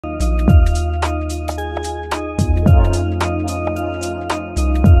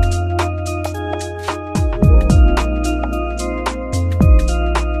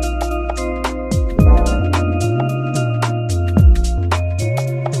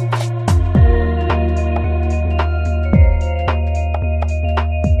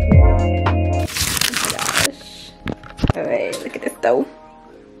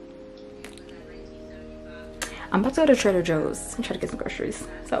go to Trader Joe's and try to get some groceries.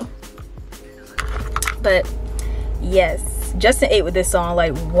 So, but yes, Justin ate with this song.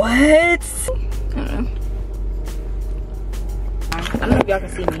 Like, what? I don't know if y'all can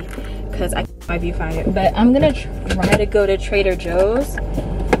see me because I can't my viewfinder, but I'm gonna try to go to Trader Joe's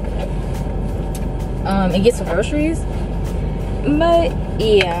and get some groceries. But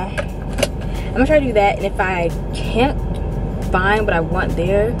yeah, I'm gonna try to do that, and if I can't find what I want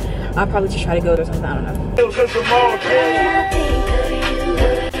there, I'll probably just try to go to something. I don't know.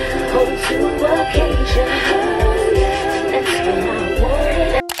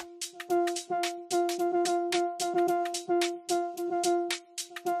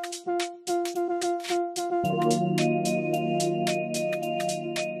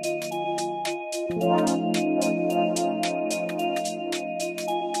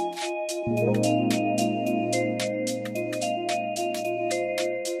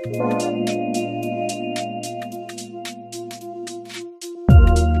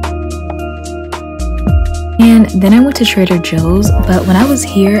 And then I went to Trader Joe's, but when I was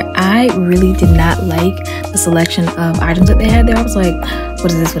here, I really did not like the selection of items that they had there. I was like,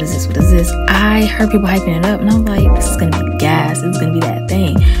 what is this? What is this? What is this? I heard people hyping it up, and I was like, this is gonna be gas. It's gonna be that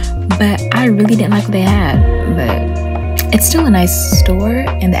thing. But I really didn't like what they had. But it's still a nice store,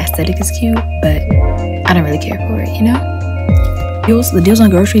 and the aesthetic is cute, but I don't really care for it, you know? The deals on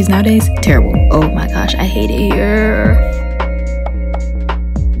groceries nowadays, terrible. Oh my gosh, I hate it here.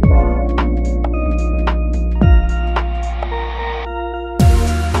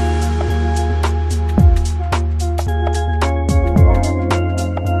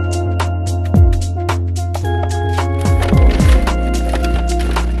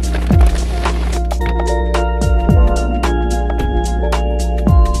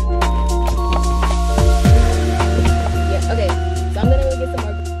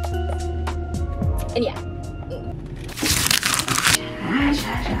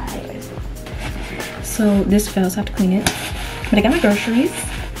 So this fell, so I have to clean it. But I got my groceries,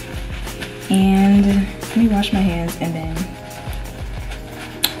 and let me wash my hands and then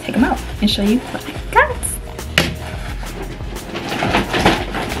take them out and show you what I got.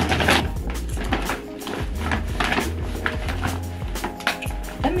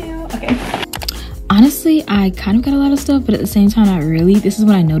 Okay. Honestly, I kind of got a lot of stuff, but at the same time, not really. This is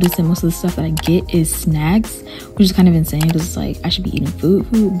what I noticed, that most of the stuff that I get is snacks, which is kind of insane because it's like I should be eating food,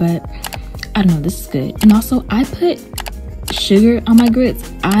 but I don't know, this is good. And also, I put sugar on my grits.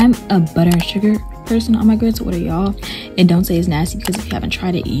 I'm a butter and sugar person on my grits. What are y'all? And don't say it's nasty, because if you haven't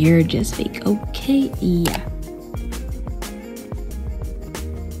tried it, you're just fake. Okay, yeah.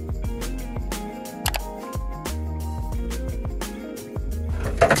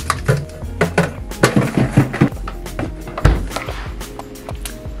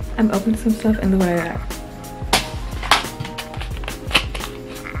 I'm opening some stuff, and look what I got.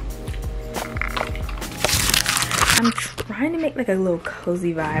 I'm trying to make like a little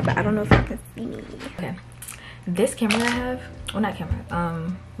cozy vibe, but I don't know if you can see me. Okay, this camera that I have, well, not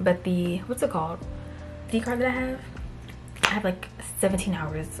camera, but the, what's it called? The card that I have like 17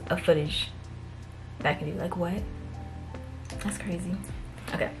 hours of footage that I can do. Like, what? That's crazy.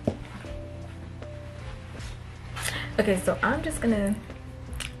 Okay. Okay, so I'm just gonna,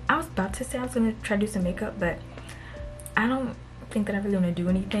 I was about to say I was gonna try to do some makeup, but I don't think that I really want to do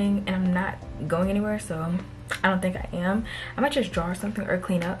anything, and I'm not going anywhere, so I don't think I am. I might just draw or something, or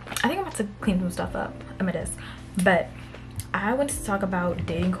clean up. I think I'm about to clean some stuff up at my desk. But I wanted to talk about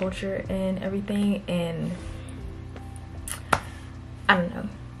dating culture and everything, and I don't know.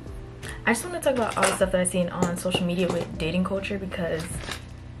 I just want to talk about all the stuff that I've seen on social media with dating culture, because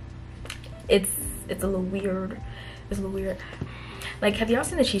it's a little weird. It's a little weird. Like, have y'all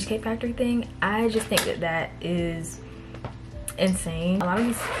seen the Cheesecake Factory thing? I just think that that is insane. A lot of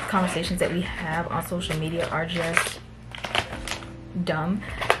these conversations that we have on social media are just dumb,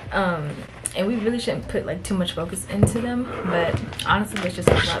 and we really shouldn't put like too much focus into them, but honestly, let's just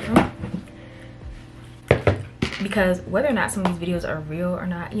talk about them, because whether or not some of these videos are real or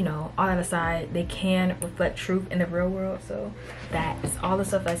not, you know, all that aside, they can reflect truth in the real world. So that's all the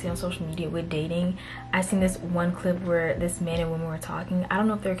stuff I see on social media with dating. I seen this one clip where this man and woman were talking. I don't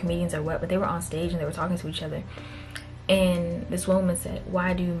know if they're comedians or what, but they were on stage and they were talking to each other. And this woman said,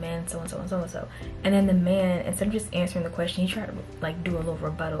 why do men so and so and so and so? And then the man, instead of just answering the question, he tried to like do a little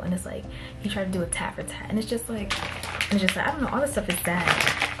rebuttal, and it's like he tried to do a tat for tat, and it's just like I don't know, all this stuff is sad.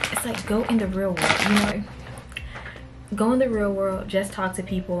 It's like, go in the real world, you know, go in the real world, just talk to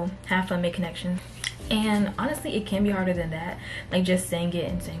people, have fun, make connections. And honestly, it can be harder than that, like just saying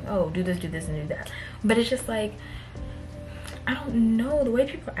it and saying, oh, do this and do that. But it's just like, I don't know, the way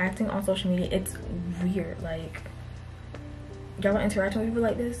people are acting on social media, it's weird. Like, y'all are interacting with people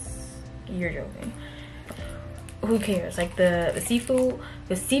like this, you're joking. Who cares? Like the seafood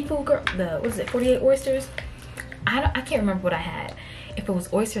girl, what is it, 48 oysters? I can't remember what I had, if it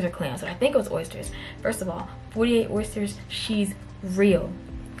was oysters or clams, but I think it was oysters. First of all, 48 oysters, she's real.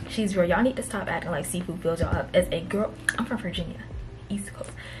 She's real. Y'all need to stop acting like seafood fills y'all up. As a girl, I'm from Virginia, East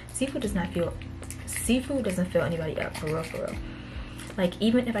Coast. Seafood doesn't fill anybody up, for real. Like,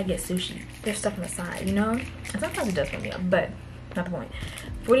 even if I get sushi, there's stuff on the side, you know? And sometimes it does fill me up, but not the point.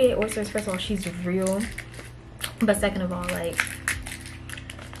 48 oysters, first of all, she's real. But second of all, like,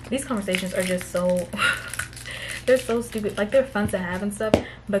 these conversations are just so they're so stupid. Like, they're fun to have and stuff,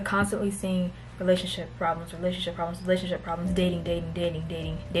 but constantly seeing relationship problems,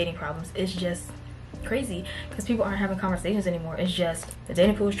 dating problems, it's just crazy, because people aren't having conversations anymore. It's just the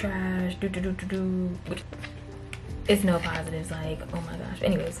dating pool is trash, it's no positives. Like, oh my gosh.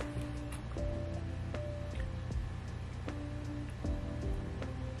 Anyways,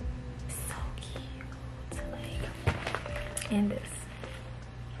 so cute. Like, and this.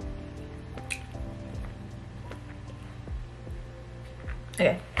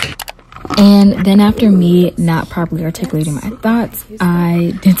 Okay. And then after me not properly articulating my thoughts,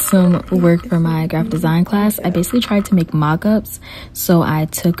 I did some work for my graphic design class. I basically tried to make mock-ups. So I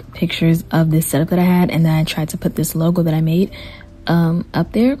took pictures of this setup that I had, and then I tried to put this logo that I made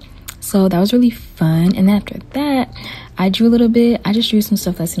up there. So that was really fun. And then after that, I drew a little bit. I just drew some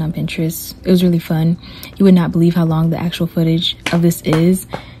stuff that's seen on Pinterest. It was really fun. You would not believe how long the actual footage of this is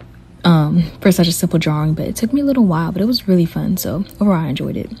for such a simple drawing, but it took me a little while, but it was really fun. So overall, I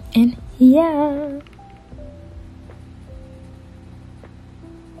enjoyed it. And yeah.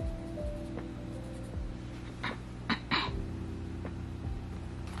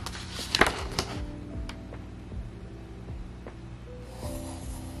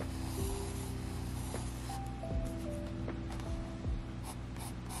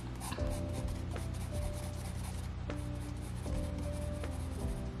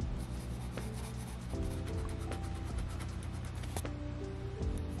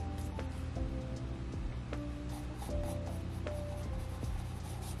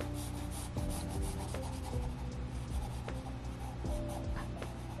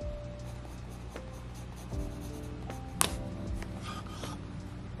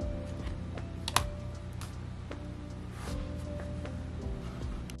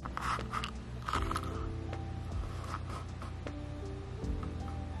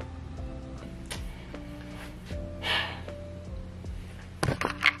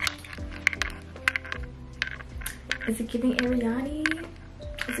 Is it giving Ariani?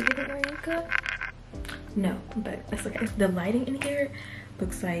 Is it giving Arianka? No, but that's okay. The lighting in here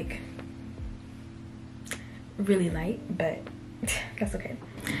looks like really light, but that's okay.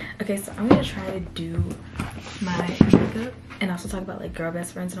 Okay, so I'm gonna try to do my makeup and also talk about like girl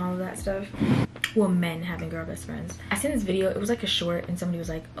best friends and all of that stuff. Well, men having girl best friends. I seen this video, it was like a short, and somebody was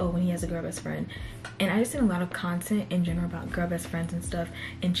like, oh, when he has a girl best friend. And I just seen a lot of content in general about girl best friends and stuff,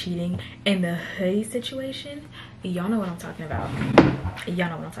 and cheating, and the hoodie situation. Y'all know what I'm talking about. Y'all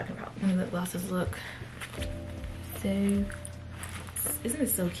know what I'm talking about. My lip glosses look so, isn't it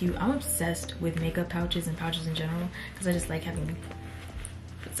so cute? I'm obsessed with makeup pouches and pouches in general, because I just like having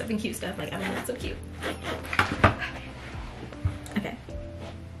something cute stuff. Like, I think that's so cute. Okay.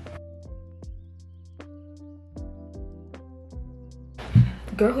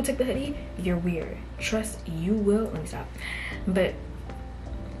 Girl who took the hoodie, you're weird. Trust you will. Let me stop. But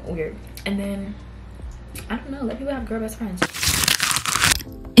weird. And then I don't know, let people have girl best friends.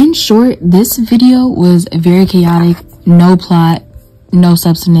 In short, this video was very chaotic, no plot, no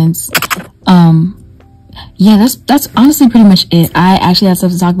substance. Yeah, that's honestly pretty much it. I actually had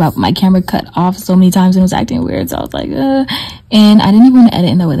stuff to talk about, but my camera cut off so many times and it was acting weird, so I was like, and I didn't even want to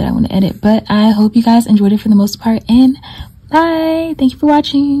edit in the way that I want to edit. But I hope you guys enjoyed it for the most part, and bye. Thank you for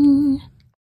watching.